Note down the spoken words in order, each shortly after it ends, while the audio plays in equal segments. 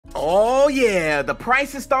Oh yeah, the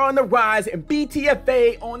price is starting to rise in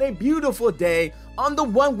BTFA on a beautiful day on the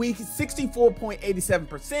 1 week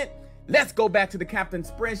 64.87%. Let's go back to the Captain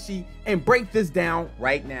spreadsheet and break this down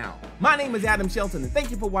right now. My name is Adam Shelton and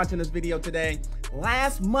thank you for watching this video today.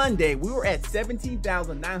 Last Monday, we were at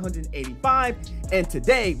 17,985 and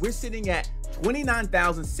today we're sitting at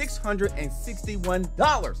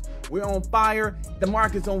 $29,661. We're on fire. The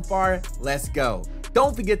market's on fire. Let's go.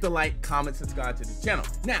 Don't forget to like, comment, subscribe to the channel.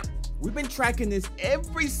 Now, we've been tracking this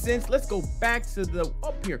ever since, let's go back to the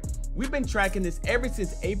up here. We've been tracking this ever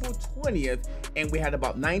since April 20th, and we had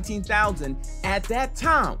about 19,000. At that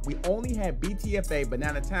time, we only had BTFA,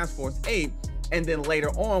 Banana Task Force Ape, and then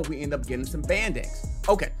later on, we end up getting some Bandex.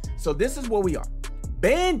 Okay, so this is where we are.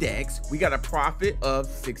 Bandex, we got a profit of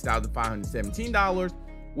 $6,517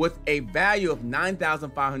 with a value of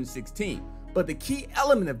 $9,516. But the key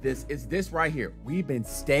element of this is this right here. We've been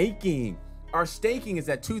staking. Our staking is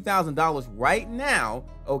at $2,000 right now,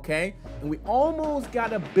 okay? And we almost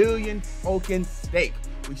got 1 billion token stake.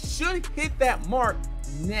 We should hit that mark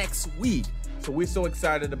next week. So we're so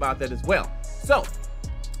excited about that as well. So,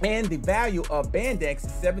 and the value of Bandex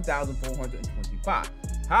is 7,425.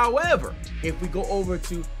 However, if we go over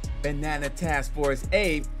to Banana Task Force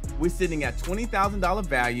Ape, we're sitting at $20,000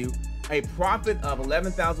 value, a profit of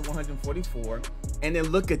 11,144, and then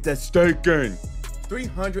look at the staking,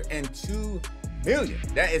 302 million.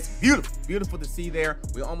 That is beautiful, beautiful to see there.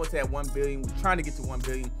 We almost had 1 billion. We're trying to get to 1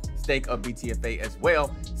 billion stake of BTFA as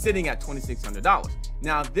well, sitting at $2,600.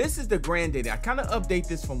 Now, this is the grand data. I kind of update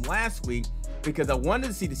this from last week because I wanted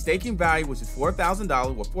to see the staking value, which is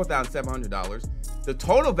 $4,000 or $4,700, the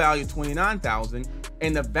total value $29,000,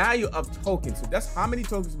 and the value of tokens. So that's how many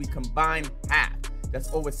tokens we combined have.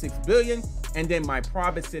 That's over 6 billion, and then my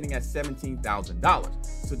profit sitting at $17,000.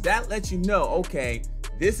 So that lets you know, okay,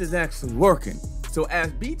 this is actually working. So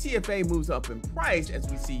as BTFA moves up in price, as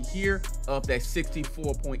we see here, of that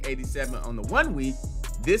 64.87 on the 1 week,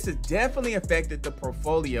 this has definitely affected the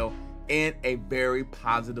portfolio in a very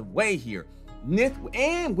positive way here.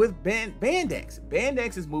 And with Bandex,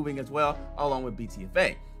 Bandex is moving as well, along with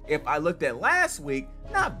BTFA. If I looked at last week,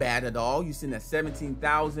 not bad at all. You're sitting at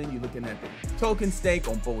 17,000. You're looking at the token stake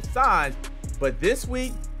on both sides. But this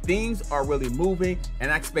week, things are really moving,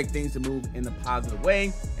 and I expect things to move in a positive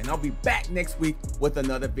way. And I'll be back next week with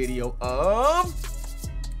another video of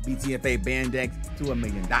BTFA Bandex to $1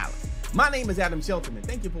 million. My name is Adam Shelton, and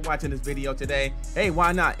thank you for watching this video today. Hey,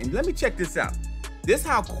 why not? And let me check this out. This is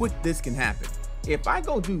how quick this can happen. If I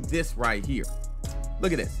go do this right here,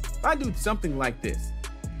 look at this. If I do something like this,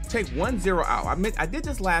 take 1 0 out. I did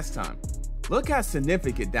this last time. Look how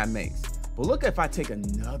significant that makes. But look if I take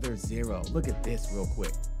another 0. Look at this real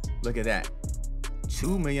quick. Look at that.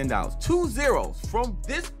 $2 million. 2 zeros from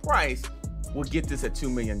this price will get this at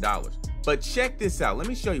 $2 million. But check this out. Let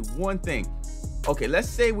me show you one thing. Okay, let's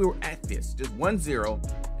say we were at this, just 1 0,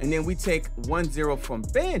 and then we take 1 0 from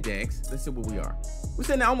Bandex. Let's see where we are. We're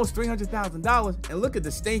sitting at almost $300,000, and look at the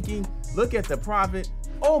staking. Look at the profit.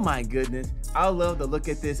 Oh my goodness, I love to look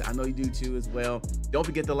at this. I know you do too as well. Don't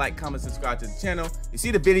forget to like, comment, subscribe to the channel. You see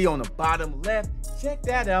the video on the bottom left? Check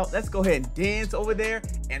that out. Let's go ahead and dance over there,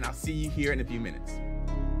 and I'll see you here in a few minutes.